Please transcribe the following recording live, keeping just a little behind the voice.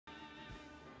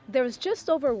There's just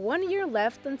over 1 year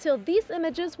left until these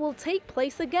images will take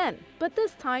place again, but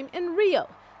this time in Rio.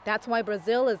 That's why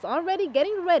Brazil is already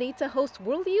getting ready to host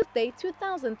World Youth Day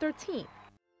 2013.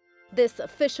 This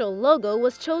official logo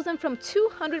was chosen from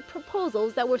 200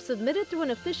 proposals that were submitted through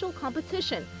an official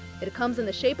competition. It comes in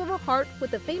the shape of a heart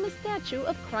with the famous statue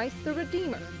of Christ the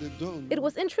Redeemer. It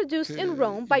was introduced in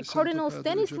Rome by Cardinal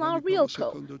Stanislao Rio,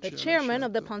 the chairman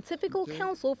of the Pontifical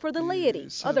Council for the Laity,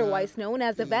 otherwise known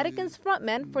as the Vatican's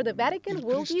frontman for the Vatican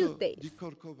World Youth Days.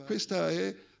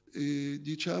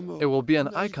 It will be an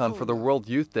icon for the World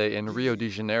Youth Day in Rio de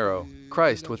Janeiro,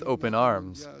 Christ with open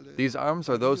arms. These arms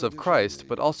are those of Christ,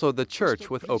 but also the Church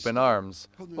with open arms,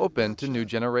 open to new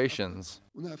generations.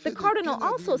 The Cardinal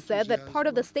also said that part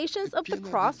of the Stations of the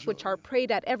Cross, which are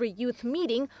prayed at every youth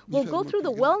meeting, will go through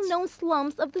the well-known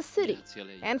slums of the city.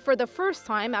 And for the first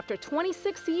time after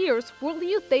 26 years, World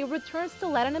Youth Day returns to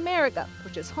Latin America,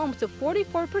 which is home to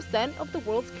 44% of the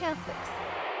world's Catholics.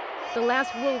 The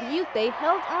last World Youth Day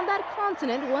held on that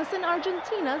continent was in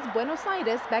Argentina's Buenos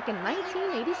Aires back in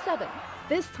 1987.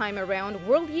 This time around,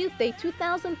 World Youth Day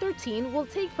 2013 will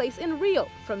take place in Rio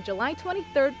from July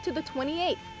 23rd to the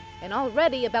 28th, and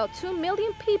already about 2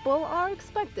 million people are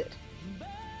expected.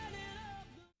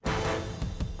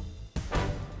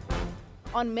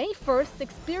 On May 1st,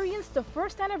 experience the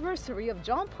first anniversary of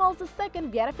John Paul II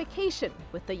beatification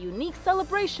with a unique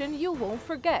celebration you won't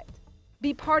forget.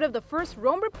 Be part of the first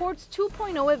Rome Reports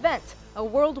 2.0 event, a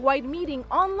worldwide meeting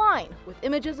online with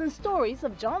images and stories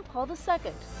of John Paul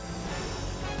II.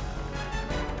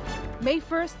 May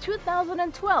 1st,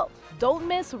 2012. Don't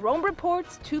miss Rome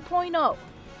Reports 2.0.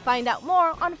 Find out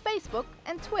more on Facebook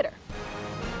and Twitter.